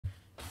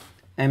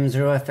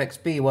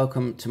M0FXB,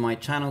 welcome to my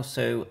channel.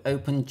 So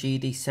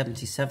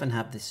OPENGD77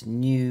 have this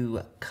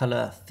new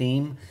color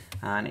theme,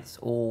 and it's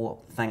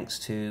all thanks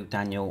to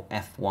Daniel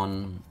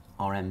F1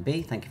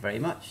 RMB. Thank you very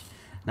much.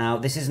 Now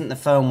this isn't the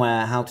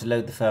firmware, how to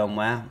load the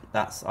firmware.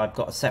 I've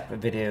got a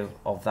separate video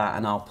of that,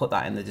 and I'll put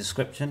that in the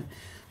description.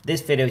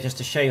 This video is just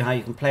to show you how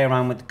you can play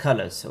around with the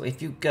colors. So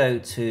if you go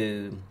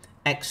to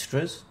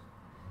Extras,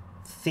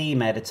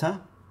 Theme Editor,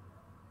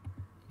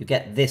 you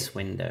get this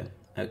window,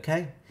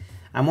 okay?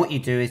 And what you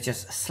do is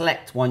just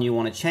select one you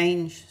want to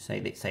change, say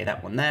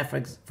that one there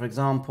for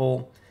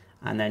example,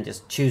 and then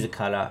just choose a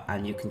color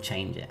and you can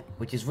change it,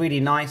 which is really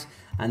nice.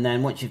 And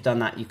then once you've done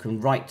that, you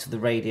can write to the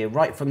radio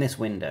right from this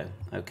window,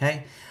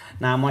 okay?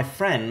 Now my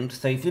friend,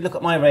 so if you look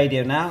at my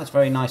radio now, it's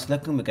very nice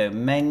looking. We go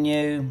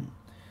menu,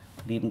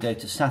 we even go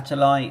to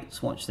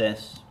satellites, watch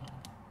this.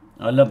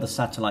 I love the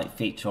satellite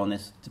feature on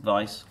this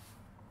device.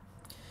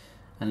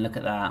 And look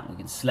at that, we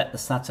can select the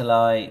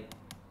satellite.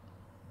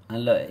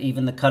 And look,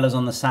 even the colours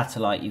on the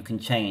satellite you can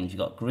change. You've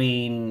got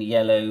green,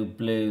 yellow,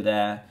 blue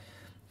there,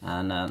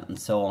 and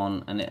so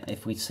on. And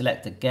if we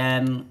select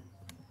again,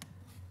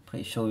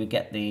 pretty sure we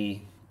get the,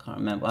 can't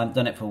remember, I've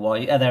done it for a while.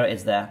 Yeah, there it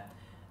is there.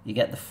 You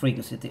get the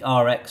frequency, the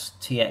RX,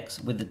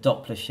 TX with the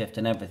Doppler shift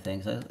and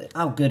everything. So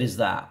how good is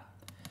that?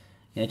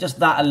 You know, just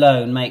that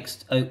alone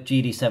makes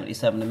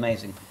GD77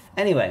 amazing.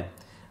 Anyway,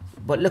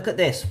 but look at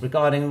this, we're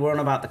on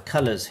about the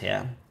colours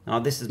here. Now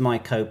this is my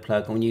code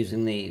plug. I'm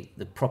using the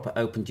proper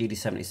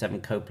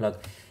OPENGD77 code plug.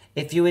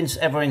 If you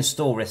ever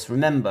install this,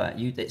 remember,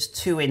 it's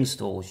 2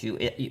 installs.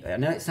 I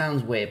know it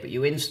sounds weird, but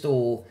you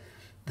install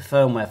the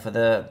firmware for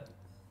the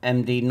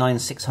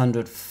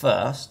MD9600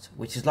 first,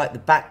 which is like the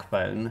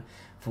backbone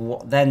for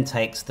what then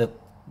takes the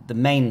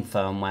main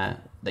firmware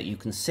that you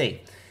can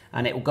see.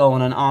 And it will go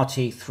on an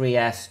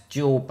RT3S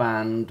dual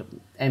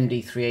band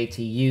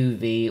MD380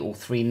 UV or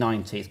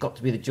 390. It's got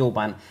to be the dual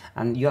band,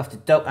 and you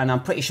have to. And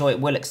I'm pretty sure it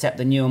will accept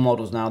the newer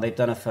models now. They've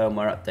done a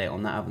firmware update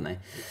on that, haven't they?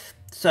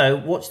 So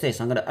watch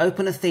this. I'm going to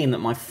open a theme that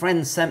my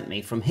friend sent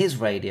me from his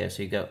radio.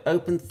 So you go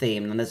open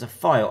theme, and there's a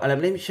file. And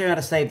let me show you how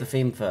to save the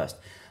theme first.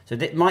 So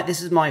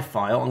this is my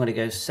file. I'm going to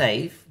go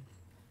save,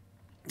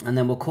 and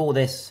then we'll call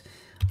this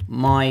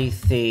my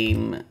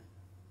theme.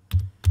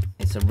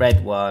 It's a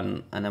red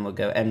one, and then we'll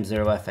go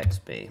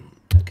M0FXB,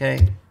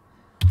 okay?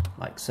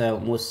 Like so,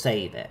 and we'll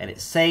save it, and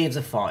it saves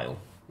a file,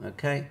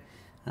 okay?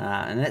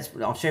 And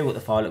I'll show you what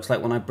the file looks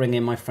like when I bring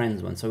in my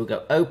friend's one. So we'll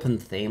go open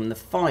theme, and the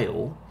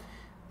file,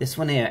 this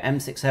one here,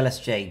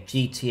 M6LSJ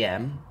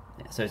GTM,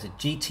 so it's a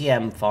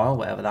GTM file,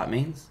 whatever that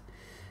means.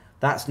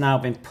 That's now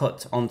been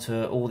put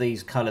onto all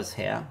these colors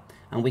here,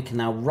 and we can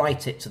now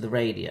write it to the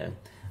radio.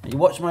 And you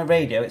watch my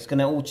radio, it's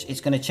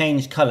gonna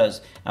change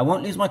colors. I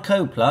won't lose my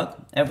code plug,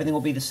 everything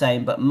will be the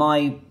same, but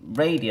my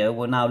radio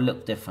will now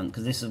look different,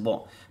 because this is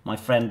what my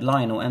friend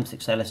Lionel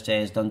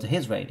M6LSJ has done to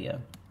his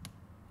radio.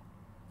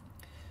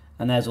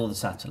 And there's all the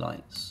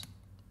satellites.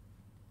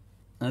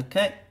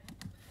 Okay.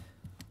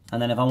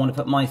 And then if I want to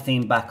put my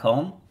theme back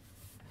on,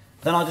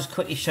 then I'll just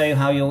quickly show you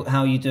how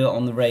you do it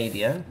on the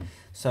radio.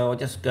 So I'll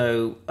just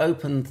go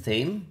open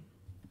theme.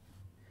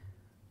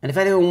 And if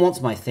anyone wants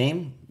my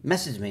theme,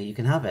 message me, you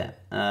can have it.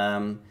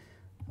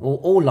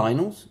 Or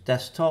Lionel's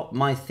desktop.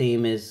 My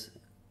theme is,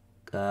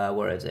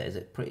 where is it? Is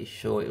it pretty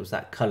sure it was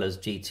that Colors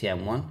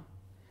GTM one?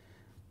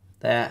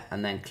 There,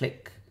 and then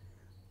click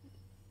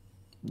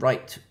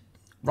write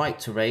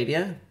to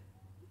radio.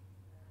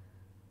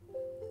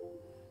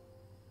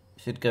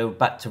 Should go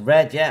back to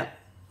red, yeah.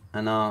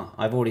 And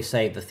I've already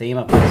saved the theme.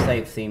 I've got a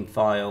save theme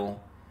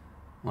file.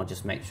 I'll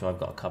just make sure I've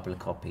got a couple of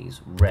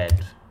copies.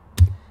 Red,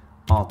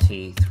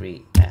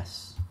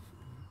 RT3S.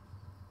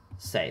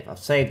 Save. I've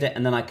saved it,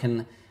 and then I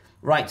can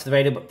write to the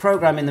radio. But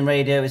programming the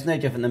radio is no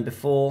different than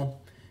before.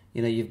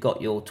 You know, you've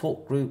got your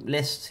talk group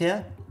lists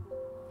here.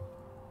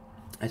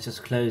 Let's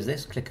just close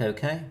this. Click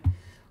OK.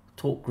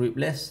 Talk group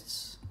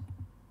lists.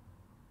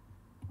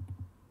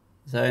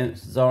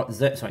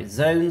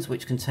 Zones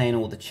which contain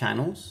all the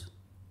channels.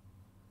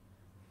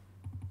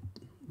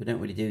 We don't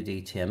really do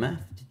DTMF.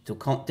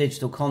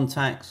 Digital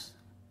contacts.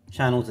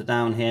 Channels are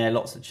down here.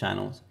 Lots of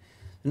channels.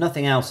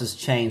 Nothing else has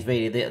changed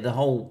really. The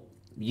whole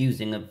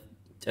using of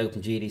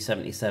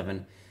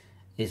OPENGD77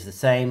 is the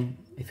same.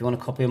 If you want a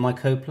copy of my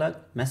code plug,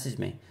 message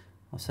me.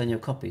 I'll send you a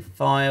copy.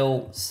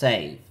 File,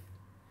 save.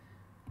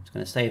 I'm just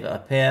going to save it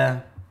up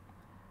here.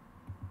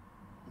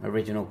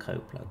 Original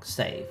code plug,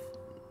 save.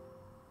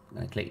 I'm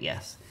going to click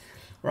yes.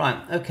 Right,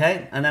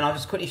 okay, and then I'll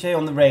just quickly show you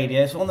on the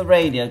radio. So on the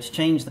radio, to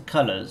change the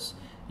colors,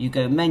 you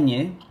go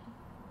menu,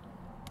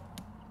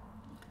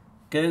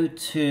 go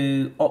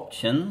to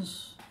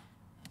options,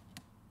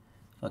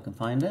 if I can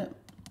find it.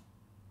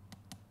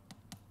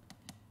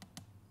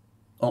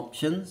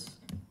 Options,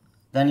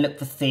 then look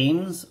for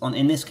themes.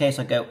 In this case,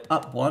 I go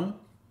up one,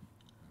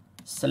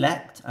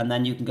 select, and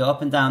then you can go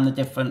up and down the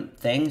different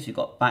things. You've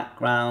got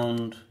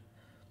background,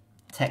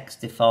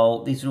 text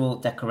default, these are all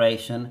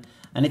decoration.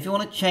 And if you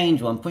want to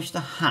change one, push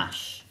the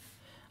hash,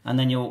 and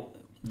then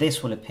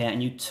this will appear,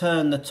 and you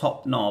turn the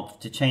top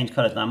knob to change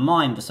colors. Now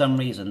mine, for some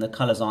reason, the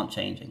colors aren't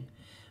changing.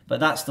 But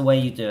that's the way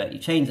you do it. You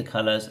change the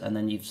colours and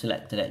then you've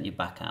selected it and you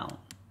back out.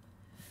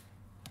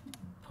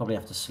 Probably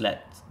have to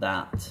select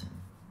that.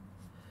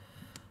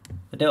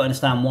 I don't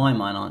understand why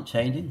mine aren't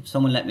changing.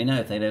 Someone let me know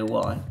if they know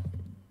why.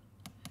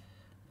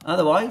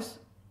 Otherwise,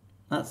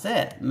 that's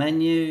it.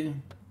 Menu,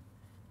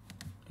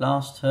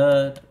 last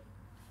heard.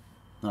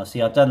 Oh,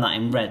 see, I've done that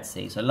in red,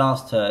 see. So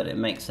last heard, it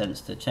makes sense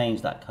to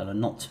change that colour,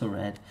 not to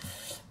red.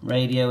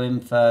 Radio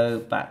info,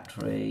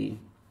 battery,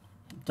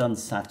 done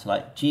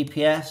satellite.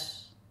 GPS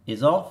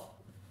is off.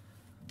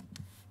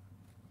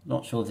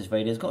 Not sure if this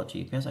radio's got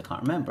GPS, I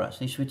can't remember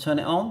actually. Should we turn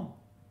it on?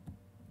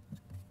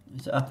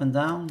 Is it up and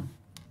down?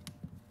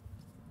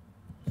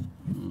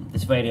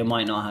 This radio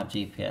might not have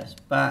GPS.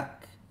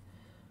 Back,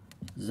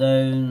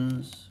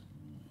 zones,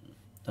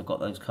 I've got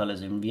those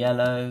colours in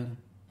yellow.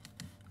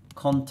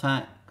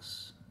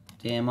 Contacts,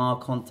 DMR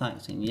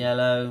contacts in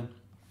yellow.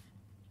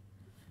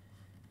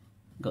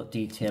 Got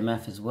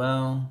DTMF as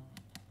well.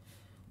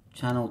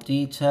 Channel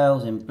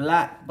details in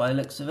black by the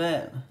looks of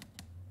it.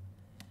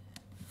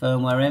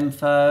 Firmware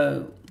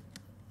info.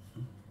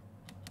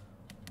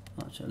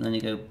 And then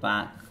you go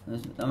back.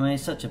 I mean,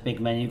 it's such a big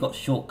menu. You've got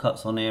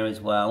shortcuts on here as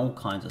well. All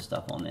kinds of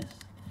stuff on this.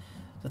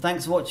 So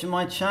thanks for watching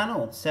my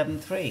channel,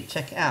 7.3.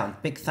 Check it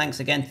out. Big thanks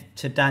again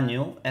to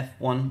Daniel,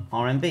 F1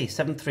 RMB.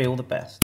 7.3, all the best.